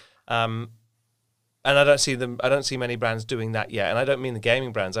humanity. And I don't see many brands doing that yet. And I don't mean the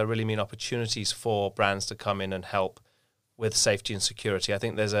gaming brands. I really mean opportunities for brands to come in and help with safety and security. I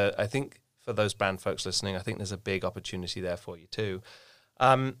think for those brand folks listening, I think there's a big opportunity there for you too.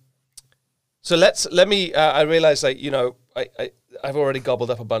 So let me. I realize I've already gobbled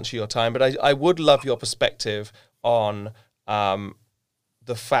up a bunch of your time, but I would love your perspective on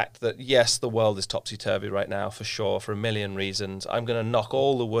the fact that, yes, the world is topsy-turvy right now, for sure, for a million reasons. I'm going to knock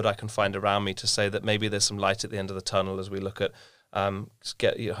all the wood I can find around me to say that maybe there's some light at the end of the tunnel as we look at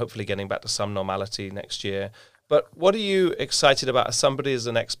hopefully getting back to some normality next year. But what are you excited about as somebody as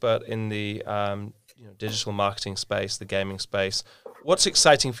an expert in the digital marketing space, the gaming space? What's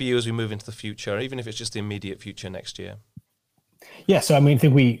exciting for you as we move into the future, even if it's just the immediate future next year? Yeah, so I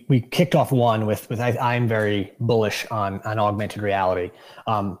think we kicked off one with I'm very bullish on augmented reality.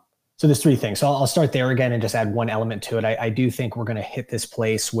 So there's 3 things. So I'll start there again and just add one element to it. I do think we're going to hit this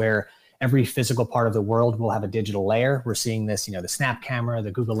place where every physical part of the world will have a digital layer. We're seeing this, the Snap camera, the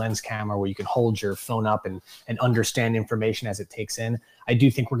Google Lens camera, where you can hold your phone up and understand information as it takes in. I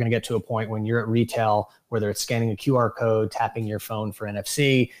do think we're going to get to a point when you're at retail, whether it's scanning a QR code, tapping your phone for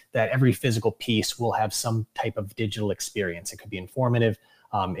NFC, that every physical piece will have some type of digital experience. It could be informative,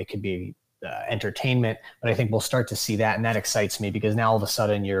 it could be entertainment, but I think we'll start to see that, and that excites me, because now all of a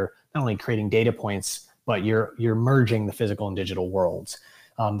sudden you're not only creating data points, but you're merging the physical and digital worlds.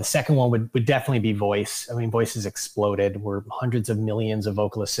 The second one would definitely be voice. Voice has exploded. We're hundreds of millions of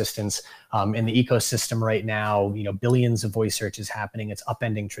vocal assistants in the ecosystem right now. Billions of voice searches happening. It's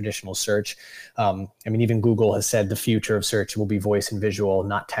upending traditional search. Even Google has said the future of search will be voice and visual,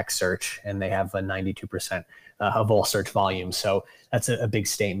 not text search, and they have a 92% of all search volume. So that's a big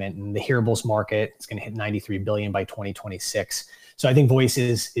statement. And the hearables market is going to hit 93 billion by 2026. So I think voice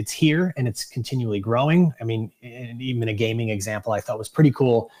it's here and it's continually growing. And even a gaming example I thought was pretty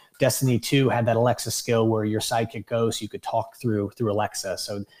cool. Destiny 2 had that Alexa skill where your sidekick goes, so you could talk through Alexa.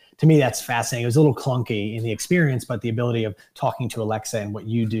 So to me, that's fascinating. It was a little clunky in the experience, but the ability of talking to Alexa and what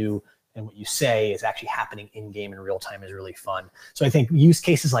you do and what you say is actually happening in game in real time is really fun. So I think use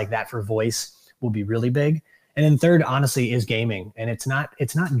cases like that for voice will be really big. And then third, honestly, is gaming. And it's not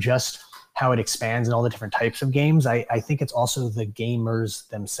just how it expands and all the different types of games. I think it's also the gamers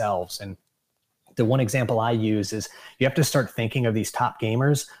themselves. And the one example I use is you have to start thinking of these top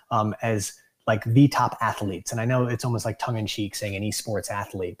gamers as like the top athletes. And I know it's almost like tongue in cheek saying an esports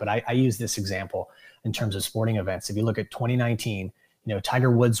athlete, but I use this example in terms of sporting events. If you look at 2019,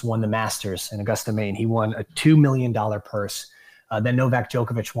 Tiger Woods won the Masters in Augusta, Maine. He won a $2 million purse. Then Novak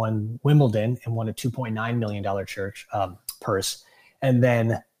Djokovic won Wimbledon and won a $2.9 million purse. And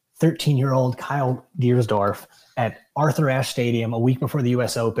then 13-year-old Kyle Giersdorf at Arthur Ashe Stadium a week before the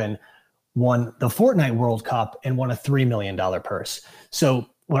US Open won the Fortnite World Cup and won a $3 million purse. So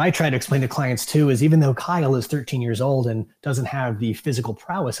what I try to explain to clients too is even though Kyle is 13 years old and doesn't have the physical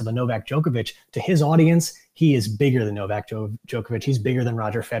prowess of a Novak Djokovic, to his audience, he is bigger than Novak Djokovic. He's bigger than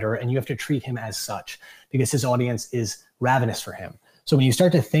Roger Federer, and you have to treat him as such because his audience is ravenous for him. So when you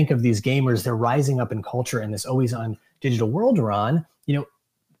start to think of these gamers, they're rising up in culture in this always on digital world we're on,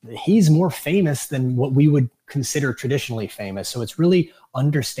 he's more famous than what we would consider traditionally famous. So it's really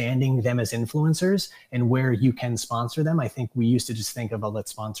understanding them as influencers and where you can sponsor them. I think we used to just think of, let's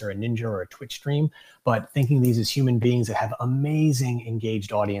sponsor a Ninja or a Twitch stream, but thinking these as human beings that have amazing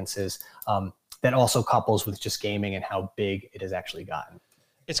engaged audiences that also couples with just gaming and how big it has actually gotten.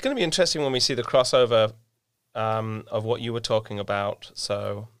 It's going to be interesting when we see the crossover of what you were talking about.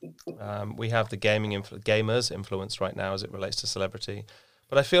 So we have the gamers influence right now as it relates to celebrity.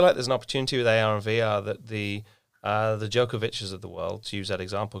 But I feel like there's an opportunity with AR and VR that the Djokovic's of the world, to use that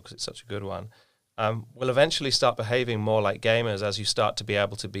example because it's such a good one, will eventually start behaving more like gamers as you start to be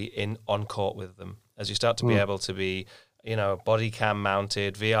able to be on court with them, as you start to be able to be, body cam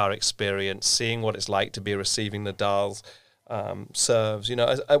mounted, VR experience, seeing what it's like to be receiving Nadal's serves.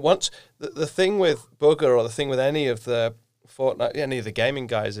 The thing with Booger or the thing with any of the Fortnite, any of the gaming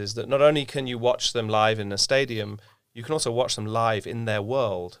guys is that not only can you watch them live in a stadium, you can also watch them live in their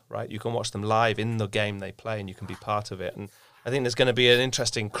world, right? You can watch them live in the game they play and you can be part of it. And I think there's going to be an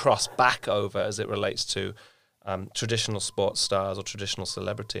interesting cross back over as it relates to traditional sports stars or traditional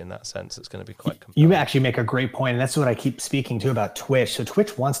celebrity in that sense. It's going to be quite compelling. You actually make a great point, and that's what I keep speaking to about Twitch. So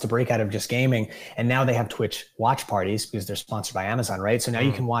Twitch wants to break out of just gaming, and now they have Twitch watch parties because they're sponsored by Amazon, right? So now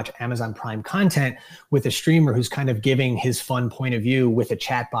you can watch Amazon Prime content with a streamer who's kind of giving his fun point of view with a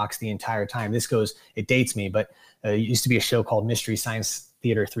chat box the entire time. It dates me, but it used to be a show called Mystery Science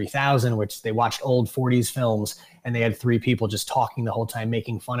Theater 3000, which they watched old 40s films and they had three people just talking the whole time,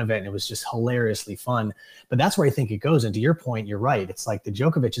 making fun of it. And it was just hilariously fun. But that's where I think it goes. And to your point, you're right. It's like the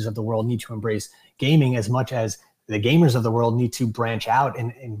Djokovic's of the world need to embrace gaming as much as the gamers of the world need to branch out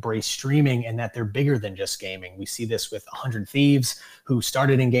and embrace streaming, and that they're bigger than just gaming. We see this with 100 Thieves who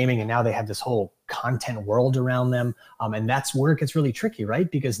started in gaming and now they have this whole content world around them. And that's where it gets really tricky,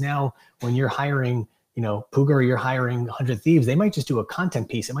 right? Because now when you're hiring Puga, or you're hiring 100 Thieves, they might just do a content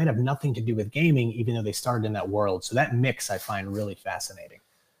piece. It might have nothing to do with gaming, even though they started in that world. So that mix I find really fascinating.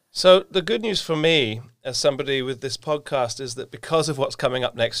 So the good news for me as somebody with this podcast is that because of what's coming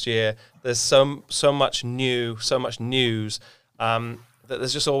up next year, there's so much news, that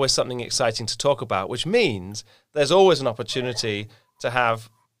there's just always something exciting to talk about, which means there's always an opportunity to have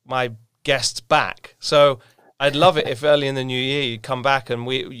my guests back. So I'd love it if early in the new year you come back and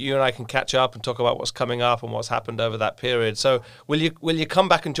you and I can catch up and talk about what's coming up and what's happened over that period. So will you come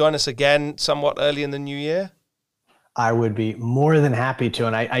back and join us again somewhat early in the new year? I would be more than happy to.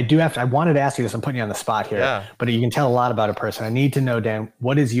 And I wanted to ask you this. I'm putting you on the spot here, but you can tell a lot about a person. I need to know, Dan,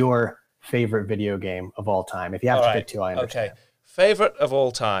 what is your favorite video game of all time? If you have to pick two, I understand. Okay. Favorite of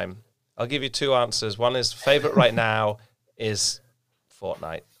all time. I'll give you two answers. One is favorite right now is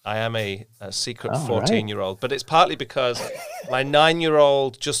Fortnite. I am a secret 14-year-old, but it's partly because my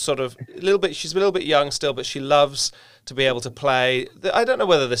 9-year-old just sort of she's a little bit young still, but she loves to be able to play. I don't know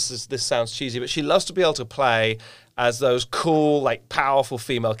whether this sounds cheesy, but she loves to be able to play as those cool, like powerful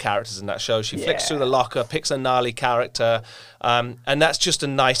female characters in that show. She flicks through the locker, picks a gnarly character, and that's just a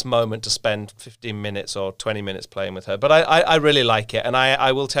nice moment to spend 15 minutes or 20 minutes playing with her. But I really like it, and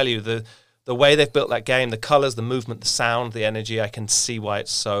I will tell you the way they've built that game, the colors, the movement, the sound, the energy, I can see why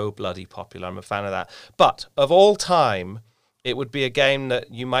it's so bloody popular. I'm a fan of that. But of all time, it would be a game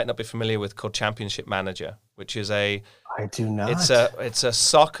that you might not be familiar with called Championship Manager, which is I do not. It's a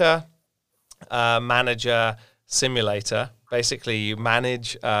soccer manager simulator. Basically, you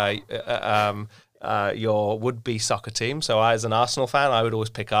manage your would-be soccer team. So I, as an Arsenal fan, I would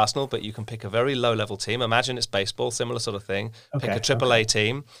always pick Arsenal, but you can pick a very low-level team. Imagine it's baseball, similar sort of thing. Pick a AAA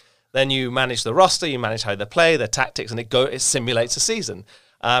team. Then you manage the roster, you manage how they play, their tactics, and it simulates a season.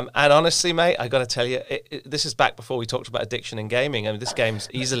 And honestly, mate, I got to tell you, this is back before we talked about addiction in gaming. I mean, this game's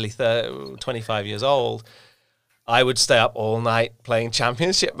easily 25 years old. I would stay up all night playing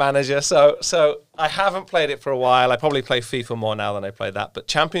Championship Manager. So I haven't played it for a while. I probably play FIFA more now than I play that. But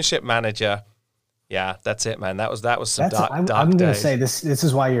Championship Manager, yeah, that's it, man. That was some dark I'm going to days. say this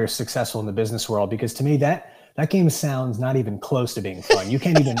is why you're successful in the business world, because to me that that game sounds not even close to being fun. You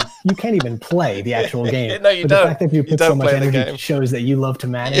can't even play the actual game. No, you but don't. The fact that you put so much energy shows that you love to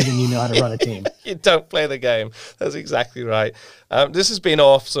manage and you know how to run a team. You don't play the game. That's exactly right. This has been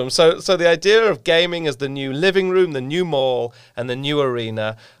awesome. So the idea of gaming as the new living room, the new mall, and the new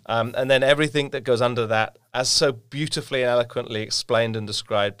arena, and then everything that goes under that, as so beautifully and eloquently explained and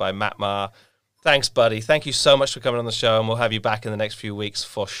described by Matt Maher. Thanks, buddy. Thank you so much for coming on the show, and we'll have you back in the next few weeks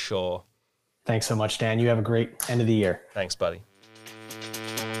for sure. Thanks so much, Dan. You have a great end of the year. Thanks, buddy.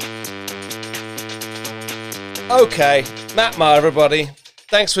 Okay, Matt Maher, everybody.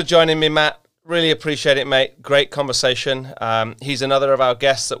 Thanks for joining me, Matt. Really appreciate it, mate. Great conversation. He's another of our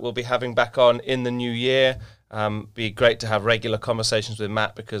guests that we'll be having back on in the new year. Be great to have regular conversations with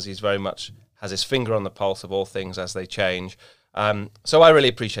Matt because he's very much has his finger on the pulse of all things as they change. So I really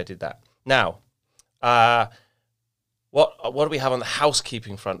appreciated that. Now, what do we have on the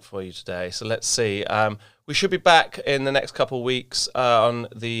housekeeping front for you today? So let's see. We should be back in the next couple of weeks on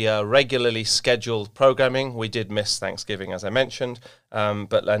the regularly scheduled programming. We did miss Thanksgiving, as I mentioned,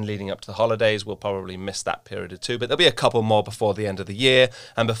 but then leading up to the holidays, we'll probably miss that period or two. But there'll be a couple more before the end of the year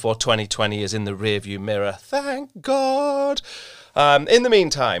and before 2020 is in the rearview mirror. Thank God. In the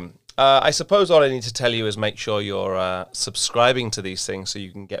meantime, I suppose all I need to tell you is make sure you're subscribing to these things so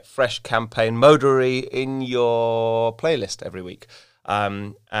you can get fresh campaign modery in your playlist every week.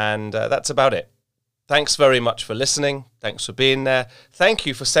 And that's about it. Thanks very much for listening. Thanks for being there. Thank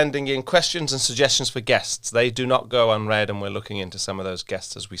you for sending in questions and suggestions for guests. They do not go unread, and we're looking into some of those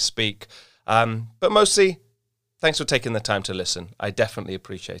guests as we speak. But mostly, thanks for taking the time to listen. I definitely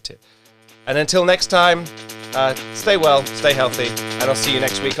appreciate it. And until next time, stay well, stay healthy, and I'll see you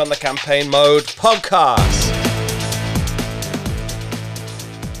next week on the Campaign Mode Podcast.